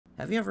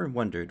Have you ever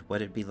wondered what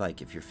it'd be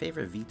like if your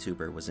favorite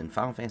VTuber was in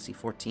Final Fantasy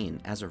XIV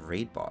as a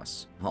raid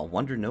boss? Well,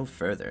 wonder no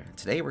further.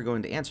 Today we're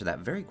going to answer that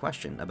very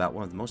question about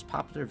one of the most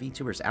popular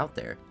VTubers out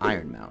there,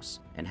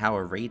 Ironmouse, and how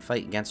a raid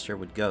fight against her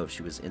would go if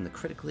she was in the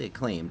critically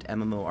acclaimed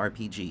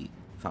MMORPG,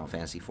 Final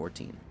Fantasy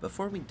XIV.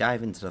 Before we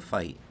dive into the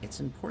fight, it's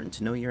important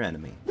to know your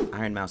enemy.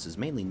 Ironmouse is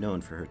mainly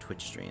known for her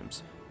Twitch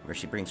streams, where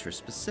she brings her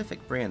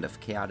specific brand of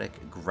chaotic,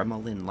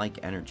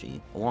 gremlin-like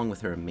energy, along with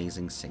her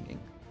amazing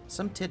singing.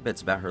 Some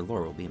tidbits about her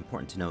lore will be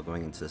important to know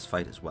going into this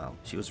fight as well.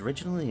 She was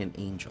originally an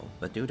angel,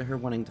 but due to her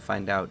wanting to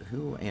find out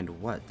who and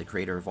what the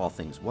creator of all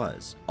things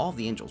was, all of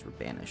the angels were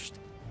banished,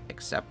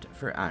 except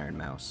for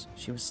Ironmouse.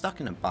 She was stuck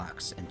in a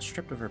box and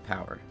stripped of her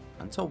power,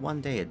 until one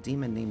day a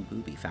demon named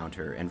Booby found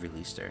her and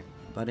released her.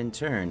 But in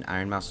turn,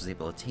 Ironmouse was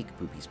able to take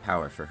Booby's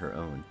power for her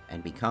own,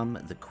 and become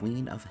the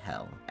Queen of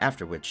Hell.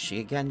 After which,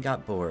 she again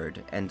got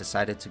bored, and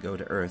decided to go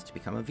to Earth to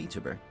become a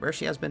VTuber, where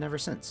she has been ever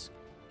since.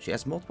 She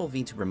has multiple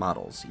VTuber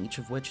models, each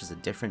of which is a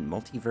different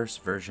multiverse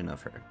version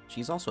of her.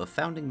 She's also a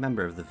founding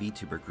member of the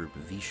VTuber group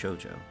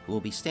VShojo, who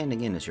will be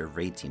standing in as your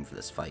raid team for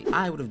this fight.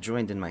 I would have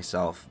joined in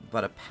myself,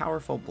 but a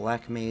powerful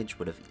black mage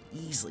would have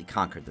easily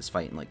conquered this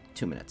fight in like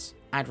 2 minutes.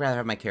 I'd rather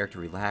have my character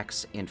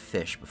relax and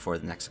fish before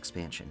the next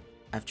expansion.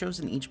 I've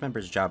chosen each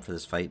member's job for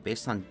this fight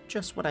based on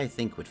just what I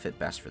think would fit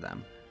best for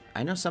them.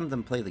 I know some of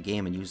them play the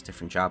game and use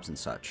different jobs and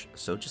such,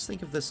 so just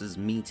think of this as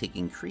me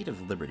taking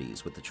creative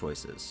liberties with the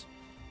choices.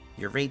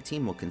 Your raid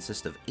team will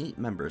consist of 8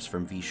 members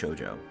from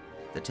VShojo.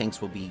 The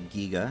tanks will be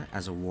Giga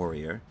as a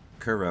warrior,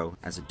 Kuro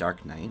as a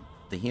dark knight,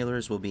 the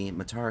healers will be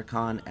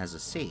Matara-Khan as a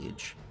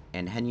sage,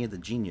 and Henya the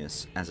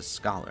genius as a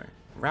scholar.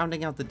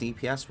 Rounding out the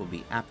DPS will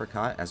be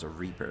Apricot as a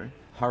reaper,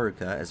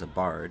 Haruka as a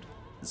bard,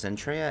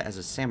 Zentreya as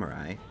a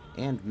samurai,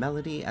 and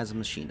Melody as a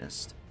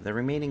machinist. The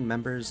remaining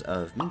members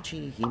of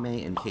Michi,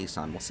 Hime, and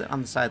Keisan will sit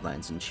on the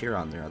sidelines and cheer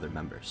on their other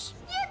members.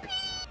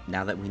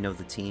 Now that we know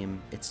the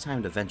team, it's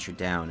time to venture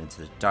down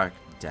into the dark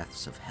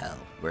depths of hell,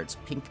 where its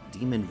pink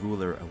demon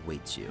ruler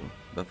awaits you.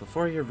 But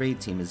before your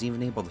raid team is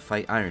even able to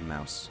fight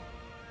Ironmouse,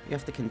 you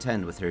have to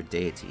contend with her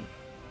deity,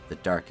 the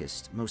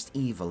darkest, most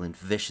evil and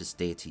vicious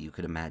deity you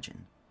could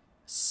imagine,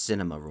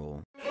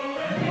 Cinnamoroll.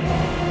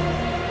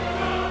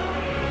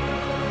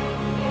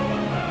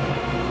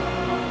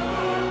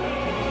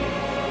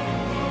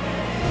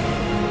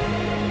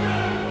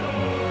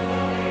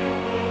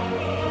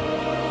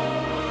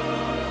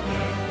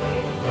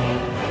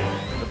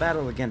 The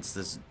battle against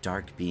this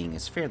dark being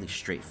is fairly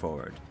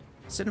straightforward.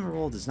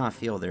 Cinnamoroll does not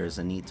feel there is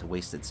a need to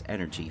waste its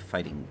energy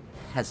fighting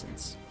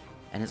peasants,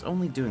 and is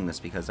only doing this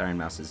because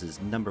Ironmouse is his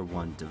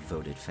 #1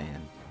 devoted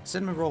fan.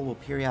 Cinnamoroll will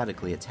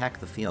periodically attack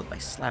the field by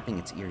slapping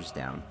its ears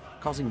down,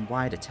 causing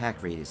wide attack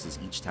radiuses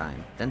each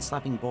time, then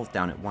slapping both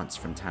down at once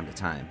from time to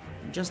time.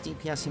 Just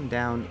DPS him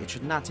down, it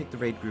should not take the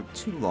raid group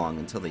too long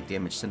until they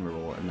damage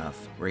Cinnamoroll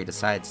enough, where he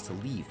decides to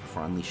leave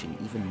before unleashing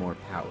even more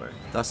power,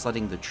 thus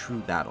letting the true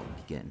battle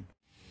begin.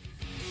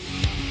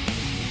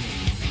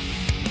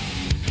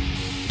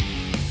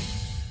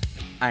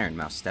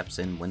 Ironmouse steps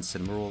in when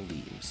Cinnamoroll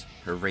leaves,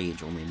 her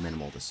rage only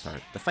minimal to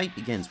start. The fight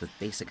begins with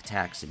basic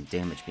attacks and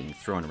damage being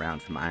thrown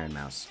around from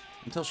Ironmouse,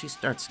 until she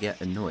starts to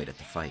get annoyed at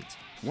the fight.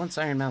 Once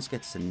Ironmouse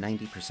gets to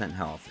 90%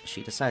 health,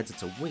 she decides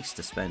it's a waste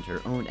to spend her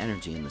own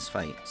energy in this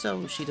fight,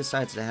 so she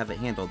decides to have it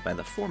handled by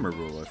the former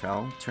ruler of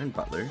Hell, turned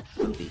butler,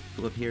 Booby,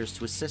 who appears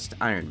to assist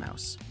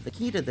Ironmouse. The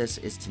key to this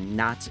is to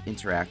not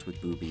interact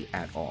with Booby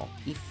at all.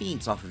 He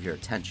feeds off of your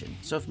attention,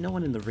 so if no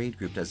one in the raid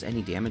group does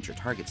any damage or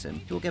targets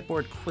him, he will get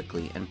bored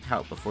quickly and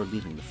pout before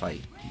leaving the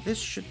fight. This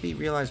should be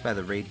realized by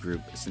the raid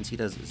group since he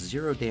does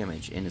 0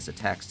 damage in his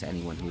attacks to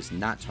anyone who is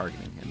not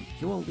targeting him.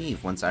 He will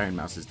leave once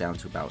Ironmouse is down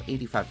to about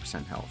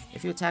 85% health.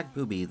 If you attack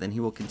Booby, then he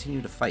will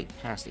continue to fight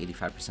past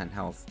 85%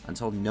 health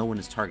until no one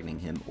is targeting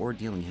him or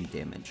dealing him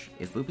damage.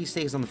 If Booby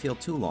stays on the field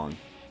too long,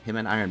 him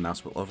and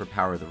Ironmouse will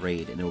overpower the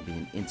raid and it will be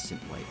an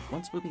instant wipe.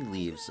 Once Booby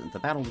leaves, the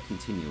battle will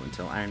continue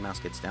until Ironmouse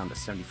gets down to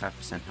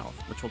 75%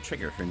 health, which will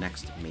trigger her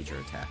next major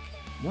attack.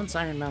 Once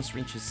Ironmouse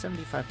reaches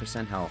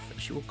 75% health,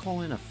 she will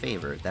call in a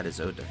favor that is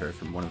owed to her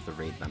from one of the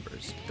raid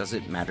members. Does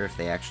it matter if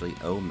they actually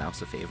owe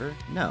Mouse a favor?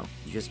 No,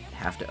 you just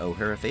have to owe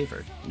her a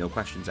favor. No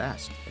questions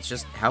asked. It's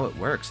just how it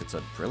works. It's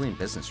a brilliant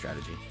business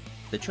strategy.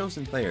 The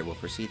chosen player will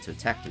proceed to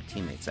attack their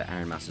teammates at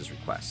Ironmouse's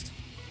request.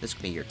 This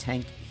could be your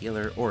tank,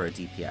 healer, or a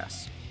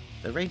DPS.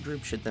 The raid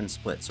group should then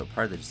split so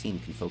part of the team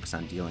can focus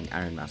on dealing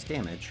Ironmouse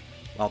damage,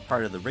 while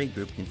part of the raid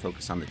group can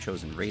focus on the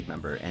chosen raid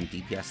member and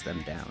DPS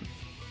them down,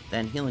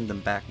 then healing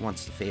them back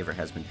once the favor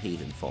has been paid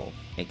in full,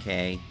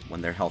 aka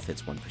when their health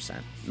hits 1%.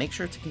 Make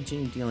sure to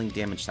continue dealing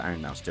damage to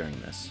Ironmouse during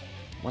this.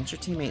 Once your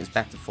teammate is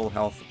back to full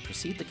health,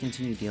 proceed to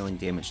continue dealing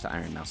damage to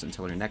Ironmouse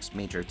until her next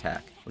major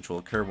attack, which will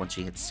occur once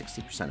she hits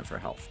 60% of her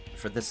health.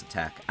 For this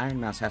attack,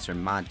 Ironmouse has her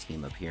mod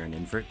team appear and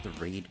invert the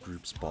raid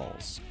group's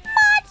balls.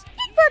 Mods,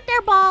 invert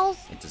their balls!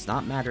 It does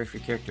not matter if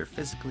your character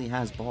physically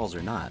has balls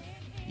or not,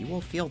 you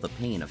will feel the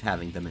pain of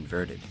having them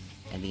inverted,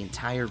 and the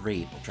entire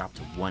raid will drop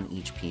to 1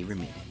 HP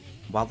remaining.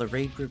 While the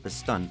raid group is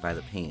stunned by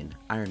the pain,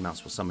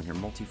 Ironmouse will summon her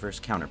multiverse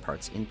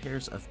counterparts in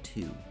pairs of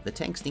 2. The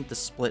tanks need to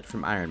split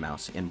from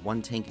Ironmouse, and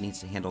one tank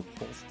needs to handle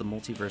both the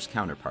multiverse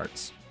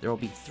counterparts. There will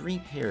be 3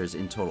 pairs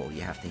in total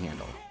you have to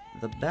handle.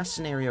 The best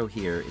scenario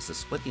here is to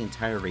split the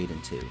entire raid in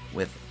 2,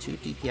 with 2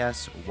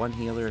 DPS, 1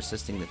 healer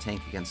assisting the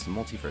tank against the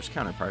multiverse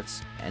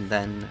counterparts, and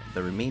then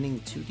the remaining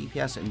 2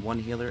 DPS and 1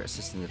 healer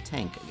assisting the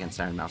tank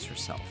against Ironmouse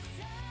herself.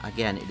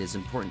 Again, it is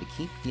important to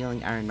keep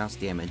dealing Ironmouse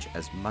damage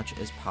as much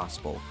as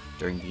possible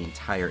during the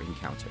entire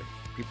encounter.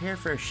 Prepare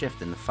for a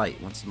shift in the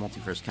fight once the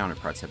multiverse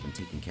counterparts have been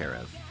taken care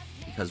of,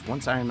 because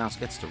once Ironmouse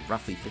gets to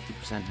roughly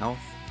 50% health,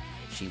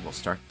 she will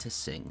start to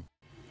sing.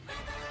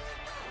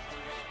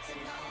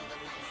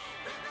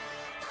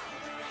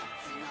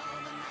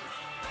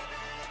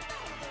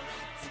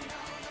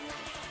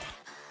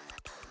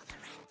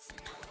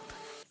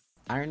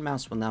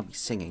 Ironmouse will now be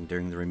singing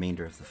during the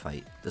remainder of the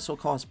fight. This will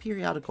cause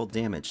periodical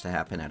damage to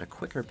happen at a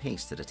quicker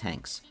pace to the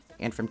tanks,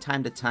 and from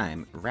time to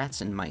time,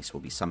 rats and mice will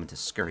be summoned to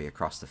scurry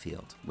across the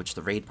field, which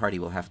the raid party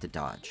will have to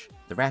dodge.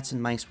 The rats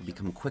and mice will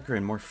become quicker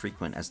and more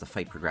frequent as the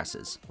fight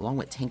progresses, along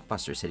with tank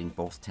busters hitting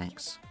both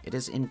tanks. It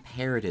is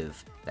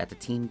imperative that the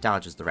team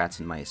dodges the rats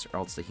and mice, or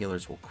else the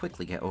healers will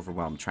quickly get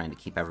overwhelmed trying to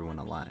keep everyone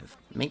alive.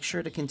 Make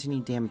sure to continue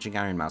damaging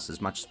Ironmouse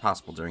as much as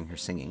possible during her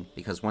singing,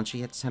 because once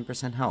she hits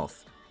 10%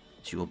 health,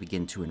 she will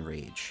begin to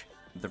enrage.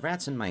 The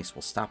rats and mice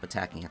will stop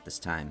attacking at this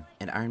time,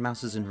 and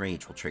Ironmouse's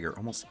enrage will trigger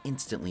almost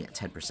instantly at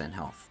 10%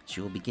 health.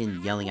 She will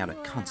begin yelling out a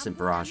constant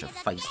barrage of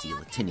feisty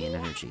Latinian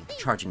energy,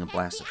 charging a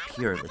blast of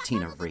pure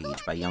Latina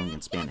rage by yelling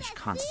in Spanish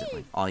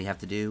constantly. All you have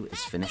to do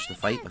is finish the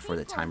fight before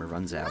the timer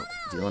runs out,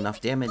 deal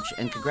enough damage,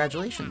 and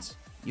congratulations!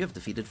 You have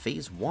defeated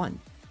Phase 1.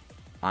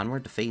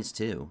 Onward to Phase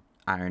 2,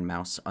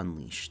 Ironmouse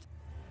Unleashed.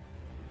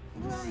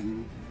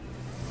 Run.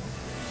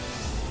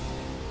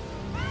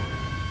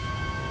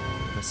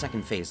 The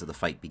second phase of the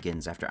fight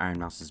begins after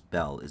Ironmouse's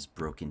bell is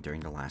broken during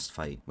the last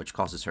fight, which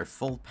causes her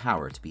full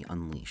power to be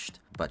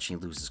unleashed. But she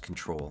loses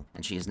control,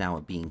 and she is now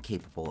a being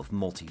capable of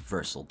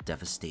multiversal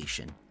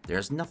devastation. There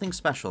is nothing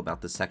special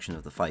about this section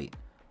of the fight.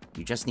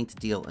 You just need to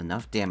deal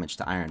enough damage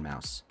to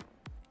Ironmouse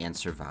and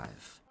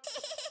survive.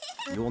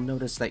 You will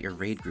notice that your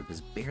raid group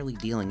is barely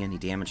dealing any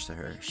damage to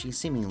her. She is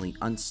seemingly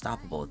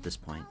unstoppable at this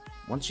point.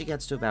 Once she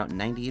gets to about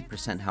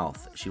 98%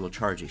 health, she will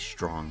charge a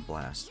strong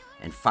blast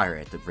and fire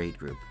at the raid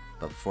group.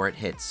 But before it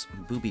hits,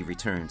 Booby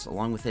returns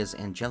along with his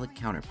angelic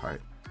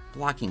counterpart,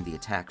 blocking the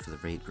attack for the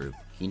raid group.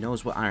 He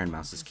knows what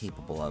Ironmouse is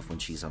capable of when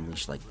she's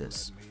unleashed like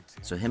this,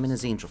 so him and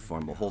his angel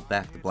form will hold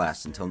back the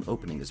blast until an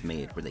opening is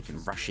made where they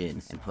can rush in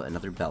and put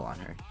another bell on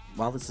her.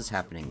 While this is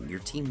happening, your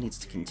team needs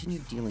to continue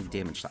dealing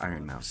damage to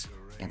Ironmouse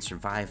and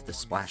survive the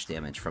splash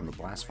damage from the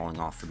blast falling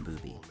off from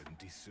Booby.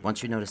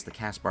 Once you notice the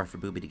cast bar for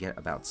Booby to get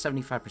about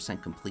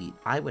 75% complete,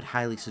 I would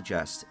highly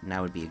suggest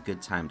now would be a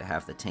good time to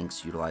have the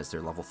tanks utilize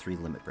their level 3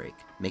 limit break,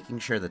 making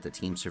sure that the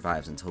team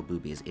survives until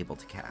Booby is able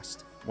to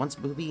cast. Once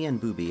Booby and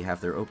Booby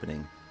have their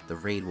opening, the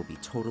raid will be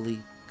totally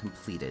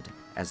completed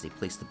as they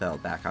place the bell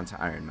back onto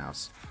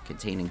Ironmouse,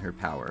 containing her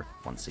power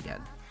once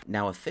again.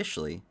 Now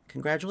officially,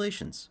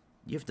 congratulations!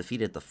 You have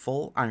defeated the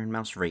full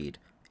Ironmouse raid,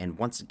 and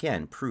once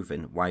again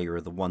proven why you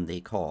are the one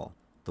they call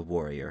the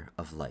Warrior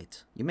of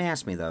Light. You may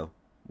ask me though,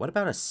 what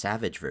about a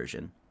Savage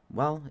version?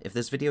 Well, if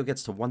this video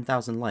gets to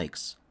 1,000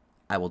 likes,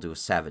 I will do a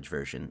Savage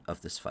version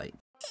of this fight.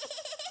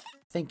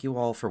 Thank you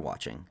all for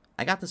watching.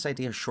 I got this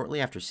idea shortly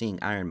after seeing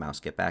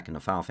Ironmouse get back into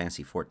Final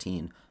Fantasy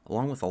XIV,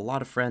 along with a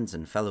lot of friends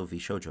and fellow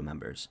VShojo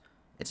members.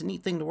 It's a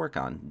neat thing to work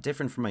on,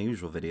 different from my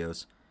usual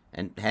videos.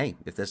 And hey,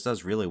 if this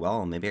does really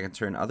well, maybe I can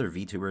turn other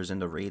VTubers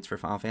into raids for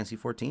Final Fantasy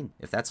XIV.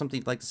 If that's something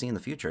you'd like to see in the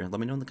future, let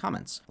me know in the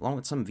comments, along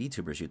with some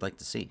VTubers you'd like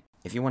to see.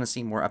 If you want to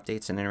see more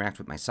updates and interact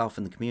with myself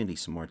and the community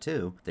some more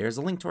too, there's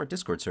a link to our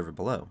Discord server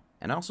below.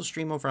 And I also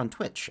stream over on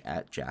Twitch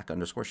at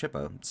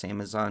Jack_Shippo,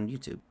 same as on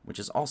YouTube, which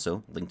is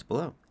also linked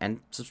below.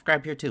 And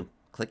subscribe here too,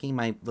 clicking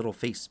my little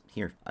face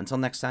here. Until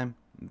next time,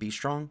 be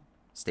strong,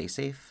 stay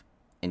safe,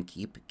 and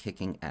keep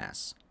kicking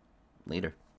ass. Later.